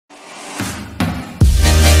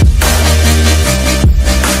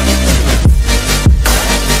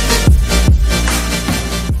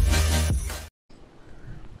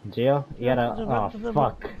Gio, you gotta. Oh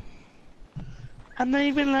fuck. I'm not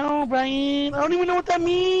even know, Brian. I don't even know what that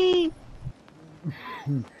means.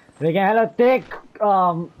 They can have a thick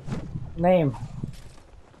name.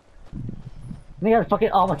 Nigga,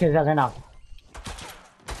 fucking all my kids out there now.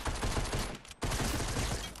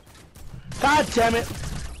 God damn it.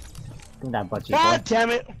 Give that butt cheek. God damn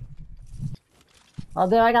it. Oh,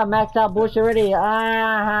 dude, I got maxed out bullshit already.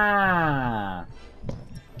 Ah.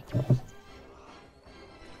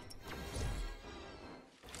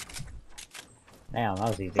 Damn, that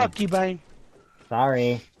was easy. Fuck you, Brian.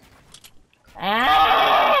 Sorry.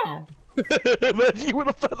 Ah! Man, you would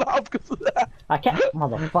have fell off because of that. I can't,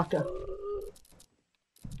 motherfucker.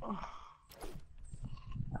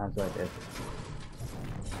 That's what it is.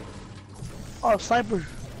 Oh, sniper.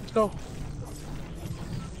 Let's go.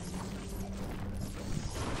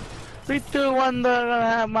 3, 2, 1,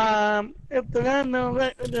 if the gun no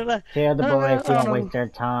Share the boys, so don't waste their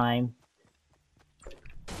time.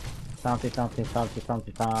 Something. I'm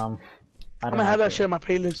gonna have that shit in my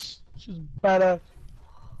playlist. She's badass.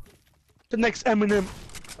 The next Eminem.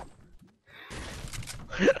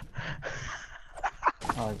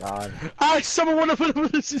 Oh god. Someone wanna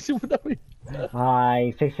put this without me.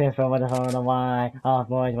 Hi, 6 minutes from what the phone on why. Oh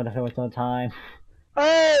boys, what the hell was no time.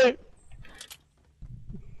 Hey!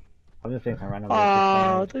 I'm just saying some random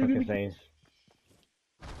fucking face.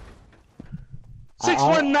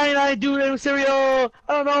 6199 dude, stereo. I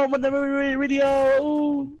don't know, but the radio.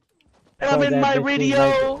 Ooh. And I'm in my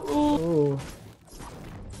radio. Ooh.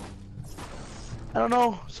 I don't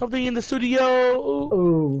know, something in the studio.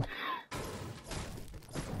 Ooh.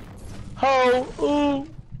 Ho. Ooh.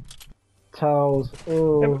 Toes.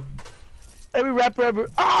 Ooh. Every rapper ever.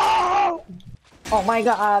 Oh! Oh my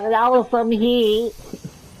god, that was some heat.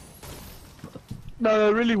 No,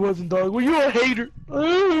 it really wasn't, dog. Well, you're a hater.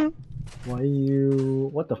 Why you?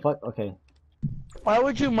 What the fuck? Okay. Why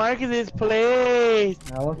would you market this place?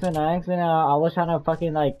 That was an accident. I was trying to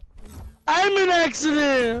fucking like. I'm an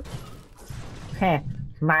accident. Heh.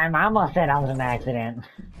 My mama said I was an accident.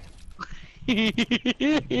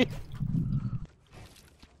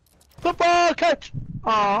 Football catch.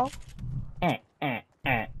 Aww.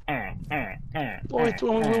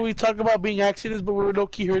 When we talk about being accidents, but we're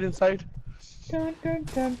low-key hurt inside. I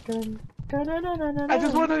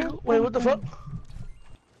just wanna wait. What the fuck?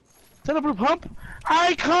 Set up a pump.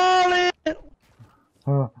 I call it.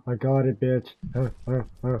 Oh, I got it, bitch. I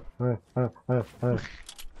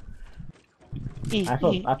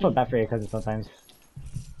feel bad for you because sometimes.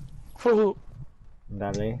 For who?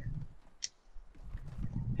 Badly.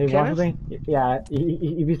 Hey, want something? Yeah,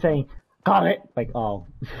 you be saying, got it! Like, oh.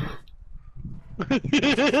 You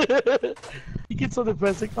get so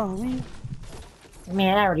depressed, like, oh man.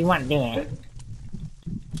 Man, I already want that.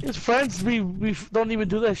 His friends, we don't even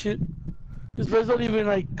do that shit. His friends don't even,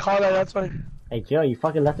 like, call that, that's why. Hey, Joe, you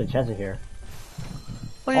fucking left the chest here.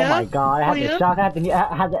 Oh, yeah? Oh my god, I had the shotgun,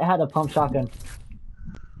 I had a pump shotgun.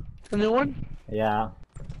 The new one? Yeah.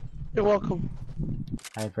 You're welcome.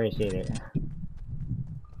 I appreciate it.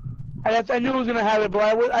 I knew I was gonna have it,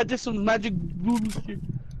 but I did some magic voodoo shit.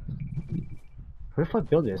 Who the fuck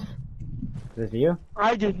built this? Is this you?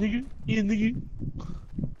 I did, nigga. Yeah, nigga.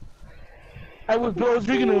 I was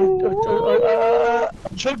drinking a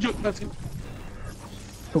chug jug. That's it.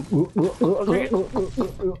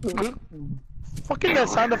 Fucking that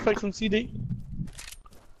sound effects on CD.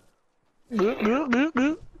 I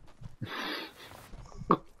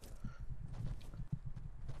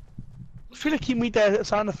feel like he made that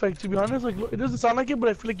sound effect, to be honest. Like, it doesn't sound like it, but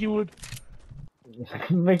I feel like he would.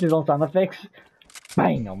 He makes his own sound effects.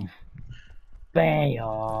 Bam!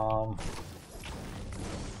 Bam!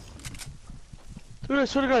 Dude, I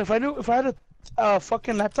swear to God, if I had a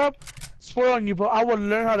fucking laptop, swear on you, but I would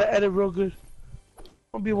learn how to edit real good.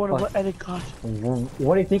 I'll be one of the edit gods.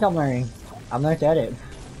 What do you think I'm learning? I'm learning to edit.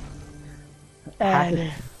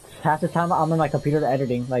 Half the time I'm on my computer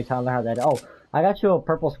editing, like trying to learn how to edit. Oh, I got you a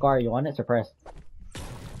purple scar. You want it? Suppressed.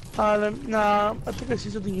 Nah, I think I see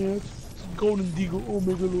something here. It's golden deagle. Oh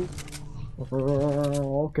my god.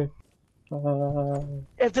 Okay.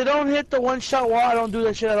 If they don't hit the one-shot wall, I don't do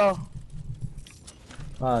that shit at all.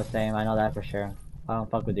 Oh, same. I know that for sure. I don't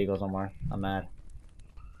fuck with deagles no more. I'm mad.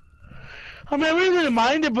 I mean, I really didn't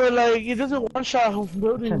mind it, but like, it doesn't one-shot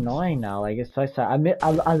buildings. It's annoying now. Like, it's so sad.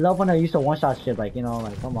 I love when I used to one-shot shit. Like, you know,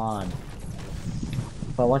 like, come on.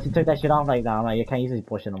 But once you took that shit off, like, nah, I'm like, you can't use this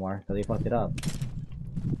bullshit no more because they fucked it up.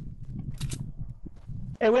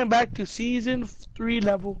 It went back to season 3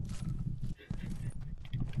 level.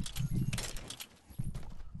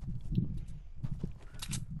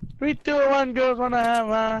 Three, two, one, girls wanna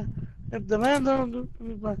have If the man don't,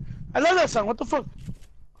 I love that song. What the fuck?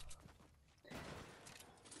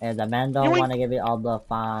 And the man don't want to give it all the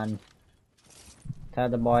fun. Tell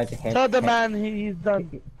the boy to hit. Tell the man he's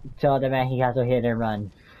done. Tell the man he has to hit and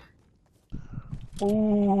run.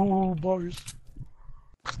 Ooh, bars.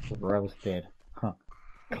 Roasted. Huh.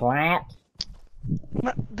 Clap.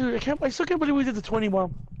 Dude, I still can't believe we did the 20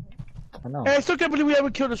 bomb. I know. And I still can't believe we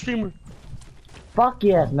haven't killed a streamer. Fuck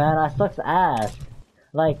yes, man. I sucks ass.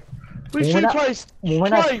 Like, We streamed twice. When we're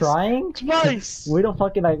not trying, Twice. we don't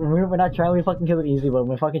fucking like. When we're not trying, we fucking kill them easily. But when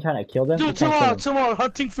we're fucking trying to kill them, dude, tomorrow,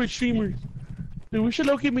 hunting for streamers. Dude, we should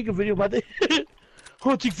low-key make a video about it.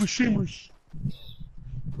 Hunting for streamers.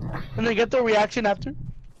 And then get their reaction after.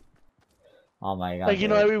 Oh my god. Like, you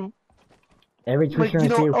know, every Twitcher like,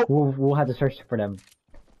 you know, we'll have to search for them.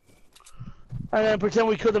 And then pretend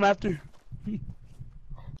we killed them after.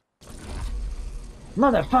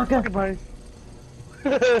 Motherfucker!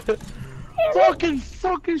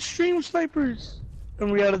 fucking stream snipers.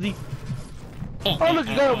 In reality. Oh, look,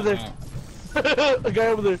 a guy over there. A guy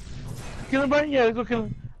over there. Kill him, Brian? Yeah, go kill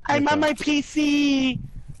him. I'm on my PC.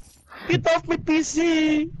 Get off my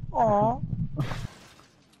PC. Aww.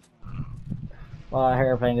 Well, I heard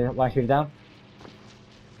her playing. Want to shoot it down?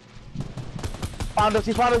 Found us,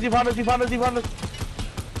 he found us.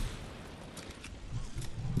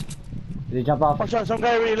 Did he jump off? Watch out, some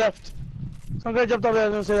guy already left. Some guy jumped off there, I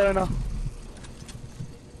was gonna say that right now.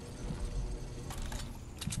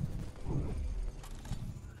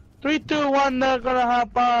 Three, two, one, not gonna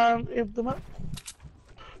happen if the man.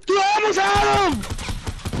 Dude, I almost had him!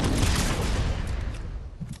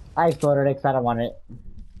 I exploded it because I don't want it.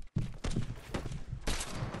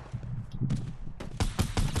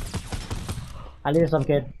 I needed some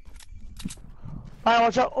kid. Alright,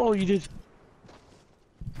 watch out. Oh, you did.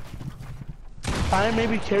 Brian,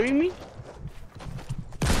 maybe carry me?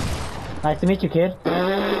 Nice to meet you, kid.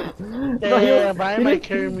 Yeah, Brian might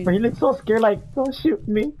carry me. But he looks so scared, like, don't shoot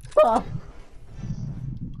me. Stop.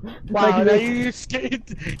 Wow, like now you're scared.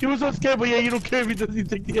 He was so scared, but yeah, you don't carry me, does he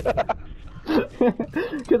think? Because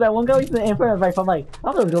that one guy was in front of my phone, like,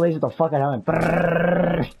 I'm gonna go laser the fuck out of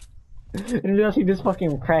him. And you see this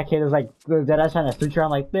fucking crackhead is like, dead ass trying to suture. I'm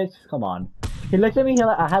like, bitch, come on. He looks at me,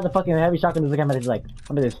 I had the fucking heavy shotgun, he's looking at me, he's like,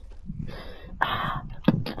 what is this?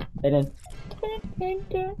 And then...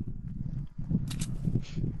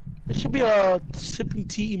 It should be a sipping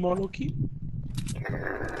tea emo, low-key.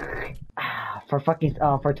 For fucking,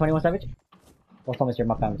 for 21 Savage? Well, someone's here,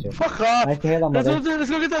 my family's here. Fuck off! Nice to hear them, let's brother.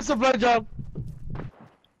 go get that supply job.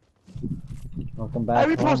 Welcome back.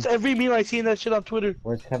 I repost every meme I see in that shit on Twitter.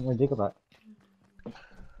 Where's Kevin Dick about?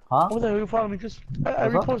 Huh? What the hell are you following me? Just, I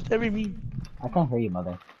repost every meme. I can't hear you,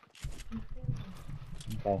 mother.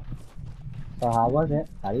 Okay. So how was it?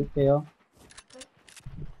 How do you feel?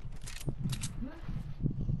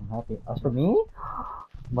 I'm happy. As for me?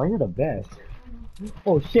 Why you're the best.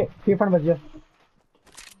 Oh shit! Here in front of us, Jeff.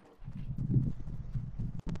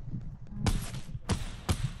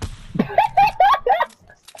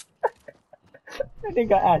 I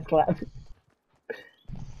think I ass clapped.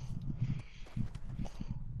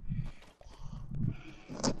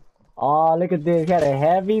 Oh, look at this. He had a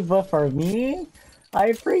heavy buff for me. I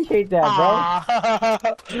appreciate that,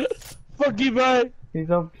 bro. Fuck you, bro. He's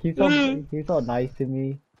so nice to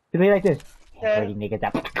me. He look like this. Yeah. Dirty nigga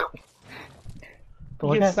that.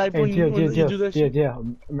 You get sniped when you do that shit.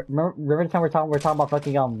 Remember the time we're talking about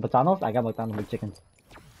fucking McDonald's? I got McDonald's chickens.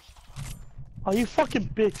 Oh, you fucking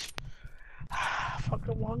bitch. Fuck,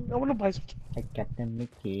 I wanna buy some. I got them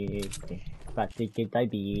McKids. But they get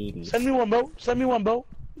diabetes. Send me one, bro. Send me one, bro.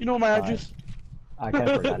 You know my address. I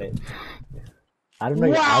kinda forgot it. I don't know.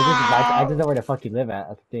 Wow. I just know where the fuck you live at.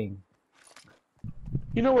 That's the thing.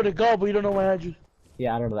 You know where to go, but you don't know my address.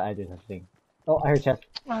 Yeah, I don't know the address. That's the thing. Oh, I heard chest.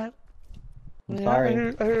 Alright. I'm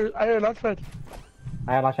sorry. I heard Launchpad.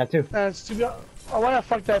 I heard Launchpad too. And to be honest, I wanna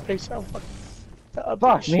fuck that place. Oh, fuck.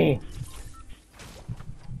 Fuck me.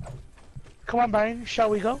 Come on, Brian. Shall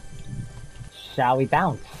we go? Shall we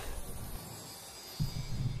bounce?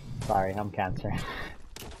 Sorry, I'm cancer.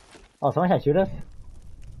 Oh, someone should shoot us?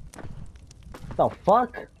 The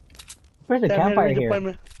fuck? Where's the campfire here?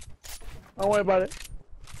 Don't worry about it.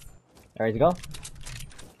 Ready to go?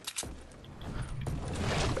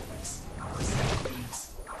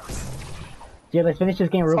 Yeah, let's finish this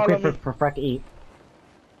game real quick for Freck eat.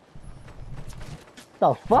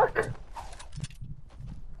 The fuck?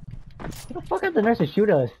 What the fuck had the nurses shoot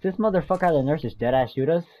us? This motherfucker had the nurses dead ass shoot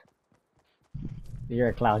us? You're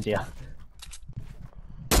a clown, yeah.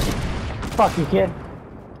 Fuck you, kid.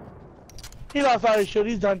 He lost all his shit,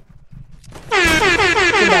 he's done.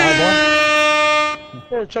 Goodbye, boy.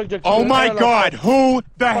 Yeah, Chuck, Oh my God! Who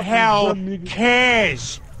the hell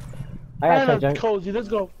cares? I got Chuck Junk. Cozy, let's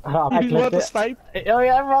go. I You want clipped the it. snipe? Oh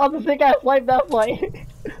yeah, I'm on the sick ass snipe that fight.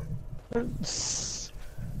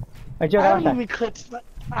 Hey, Joe, I don't even clip.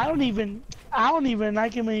 I don't even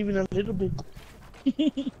like him even a little bit.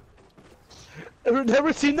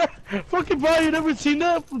 Never seen that? Fucking boy, you never seen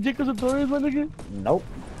that from Jacob Sartorius, my nigga? Nope.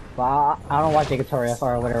 Well, I don't watch Jacob Sartorius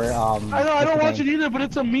or whatever. I know, I don't watch it either, but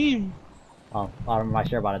it's a meme. Oh, I'm not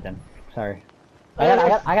sure about it then. Sorry. I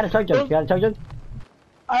got a Chuck Junk. You got a Chuck Junk?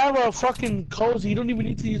 I have a fucking Cozy. You don't even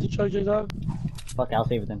need to use the Chuck Junk, dog. Fuck, I'll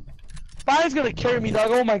save it then. Mine's gonna carry me,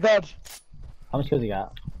 dog. Oh my God. How much kills you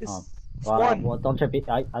got? It's Well, don't trip it.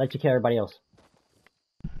 I'll let you kill everybody else.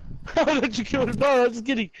 I'll let you kill it. No, I'm just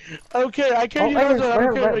kidding. Okay, I carried you the other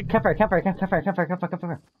time. Camper.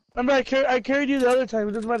 Remember, I carried you the other time.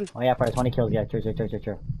 It doesn't matter. Oh yeah, for 20 kills. Yeah, true. Come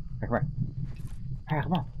here. Hey,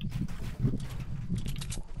 come on.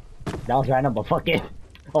 That was random, but fuck it.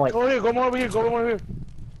 Oh wait. Go here. Go more over here. Go more over here.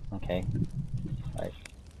 Okay. Alright.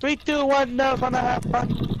 3, 2, 1. Now it's gonna have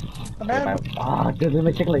fun. Ah, dude, let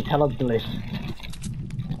me check like tell up delish.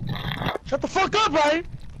 Shut the fuck up, Ryan.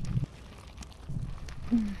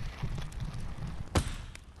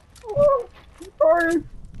 Oh, sorry.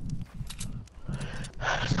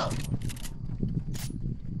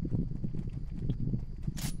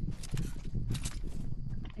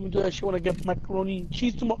 I'm gonna do that shit when I get macaroni and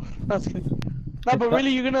cheese tomorrow. No, just kidding. Nah, but really,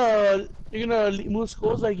 you're gonna move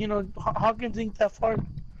schools like, you know, Hawkins ain't that far.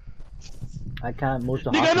 I can't move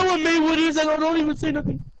the Nigga, Hawkins. I know what Maywood is. I don't even say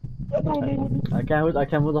nothing. I know what Maywood is. I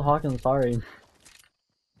can't move the Hawkins. Sorry.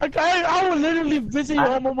 I will literally visit your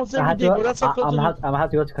home almost every day, but that's how close I'm gonna have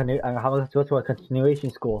to go to a continuation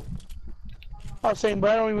school. I'm saying, but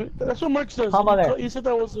I don't even. That's what Mark does. How about that? You said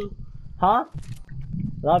that was a. Huh?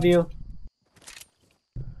 Love you.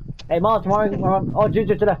 Hey, Mom, tomorrow. Oh,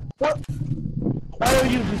 Ginger, today. What? Why are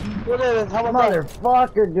you? Whatever. How about that?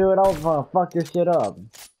 Motherfucker, dude. I was gonna fuck your shit up.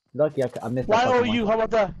 Lucky I missed that. Why are you? How about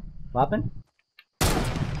that? What happened?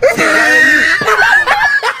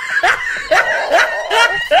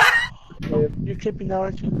 You're clipping now,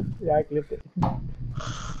 aren't you? Yeah, I clipped it.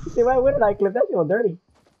 See, why did I clip that? You're dirty.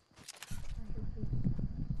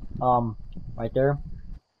 Right there.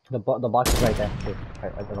 The box is right there. Okay,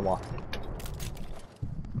 right on the wall.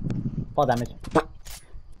 Fall damage.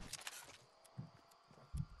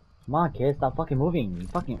 Come on, kid, stop fucking moving. You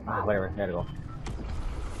fucking whatever. There we go.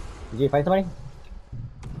 Did you fight somebody?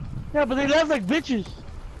 Yeah, but they left like bitches.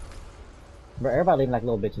 Bro, everybody leaving like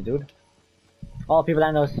little bitches, dude. All people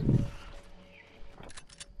that knows.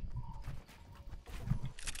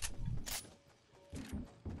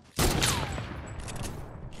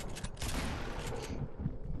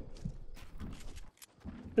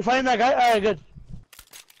 You find that guy? Alright, good.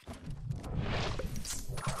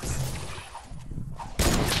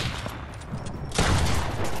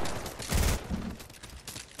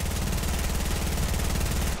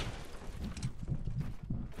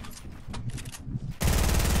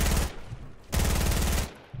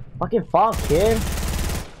 Fucking fuck, kid.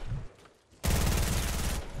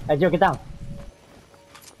 Hey, Joe, get down.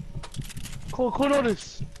 Cool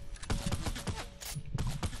notice.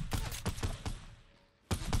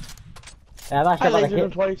 Yeah, I'm not sure about the I him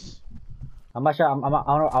kid. twice. I'm not sure. I don't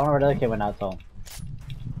know where the other kid went out, so.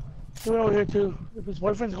 He went over here too. If his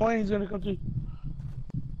boyfriend's going, he's gonna come too.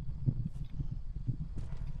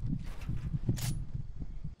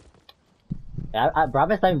 Yeah, bro, I've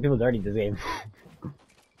been sniping people dirty this game.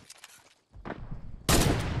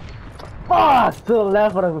 Fuck! To the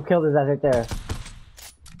left would have killed his ass right there.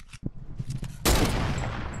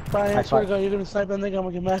 Brian, I swear to God, you're gonna snipe that nigga, I'm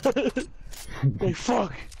gonna get mad. Hey,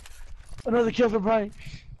 fuck. Another kill for Brian.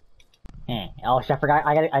 Oh shit, I forgot.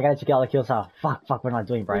 I gotta check out all the kills. Oh, fuck, what am I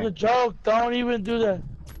doing, Brian? It's a joke. Don't even do that.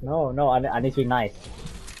 No, I need to be nice.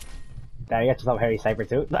 Damn, you got yourself Harry Cypher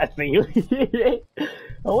too. That's for you.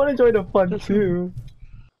 I want to join the fun too.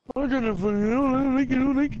 I want to join the fun. I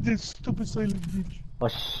don't like this stupid silent bitch. Oh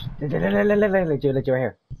shh. Let you right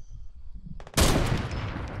here.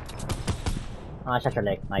 Ah, shut your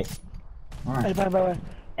leg. Nice. Hey, bye.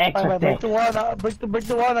 Extra break the wall now. Break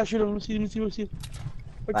the wall now. Shoot him. Let me see.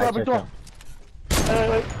 Break the wall.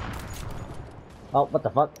 Wait. Oh, what the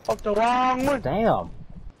fuck? Fuck the wrong one. Damn.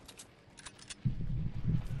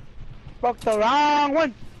 Fuck the wrong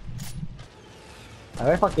one.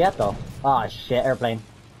 Where the fuck you at though? Oh shit, airplane.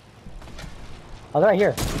 Oh, they're right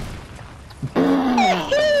here.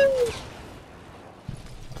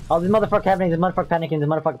 Oh, this motherfucker happening, this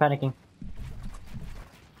motherfucker panicking.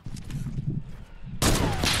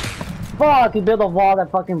 Fuck, he built a wall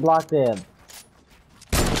that fucking blocked him.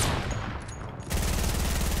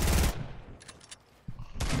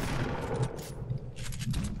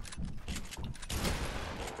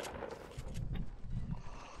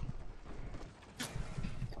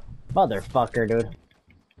 Motherfucker, dude.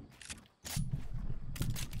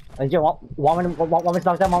 Joe, want me to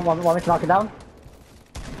knock down? Want me to knock it down?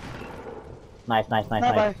 Nice.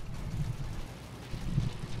 Bye.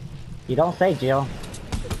 You don't say, Jill.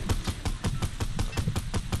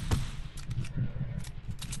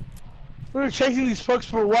 We were chasing these fucks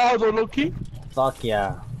for a while though, low-key. Fuck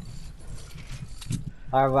yeah.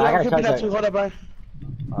 Alright, well, I gotta charge it. Hold up, bye.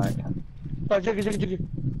 Alright. Alright, check it.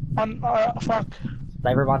 Fuck.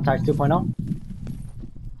 Sniper montage 2.0?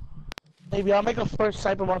 Maybe I'll make a first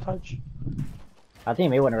sniper montage. I think you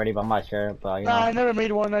made one already, but I'm not sure. But you know. Nah, I never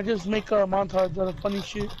made one. I just make a montage out of funny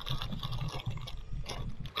shit.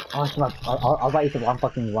 Oh, shit, I'll buy you one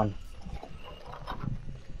fucking one.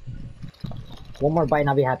 One more bite and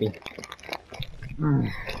I'll be happy.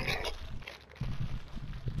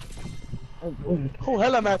 Oh,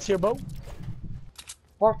 hella mats here, bro.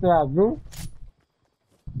 Fuck yeah, dude.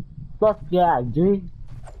 Fuck yeah, G.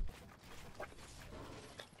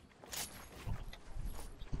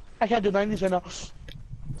 I can't do 90s right now.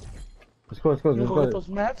 Let's go. Go get those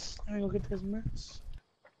mats. Let me go get those mats.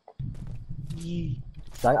 Yeah.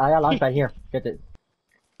 I got launch pad here. Get it.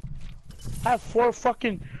 I have 4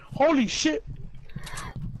 fucking. Holy shit!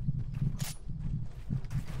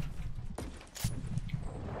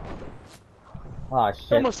 Oh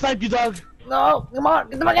shit. I'm gonna snipe you, dog. No, come on,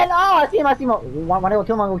 get the fuck in! Oh, I see him. Wanna go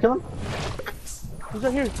kill him? He's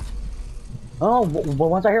right here. Oh,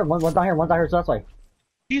 one's out here, one's out here, so that's why.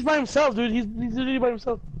 He's by himself, dude. He's literally by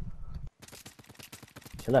himself.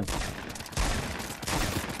 Kill him.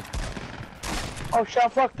 Oh shit, I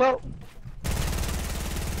fucked up.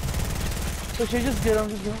 So shit, just get him,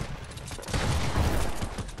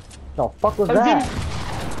 The fuck was that?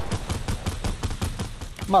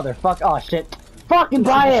 Motherfucker, oh shit. Fucking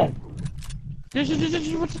Brian! What's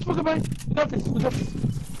the fuck about? We got this.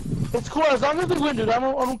 It's cool, as long as we win, dude. I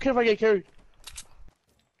don't care if I get carried.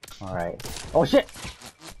 Alright. Oh shit!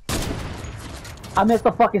 I missed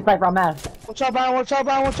the fucking sniper, I'm mad. Watch out, Brian, watch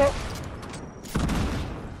out.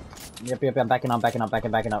 Yep, I'm backing up.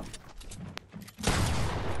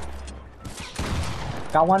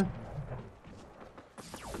 Got one.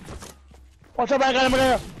 Watch out, Brian, I got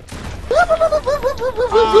him.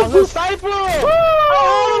 The sniper!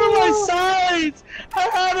 I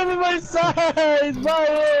had him in my sights!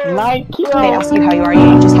 Brian! 9 kills! They ask you how you are,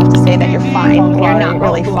 you just have to say that you're fine when you're not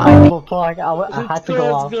really fine. I had to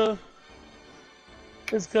go off.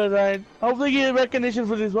 It's good, Ryan. Hopefully get recognition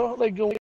for this, like,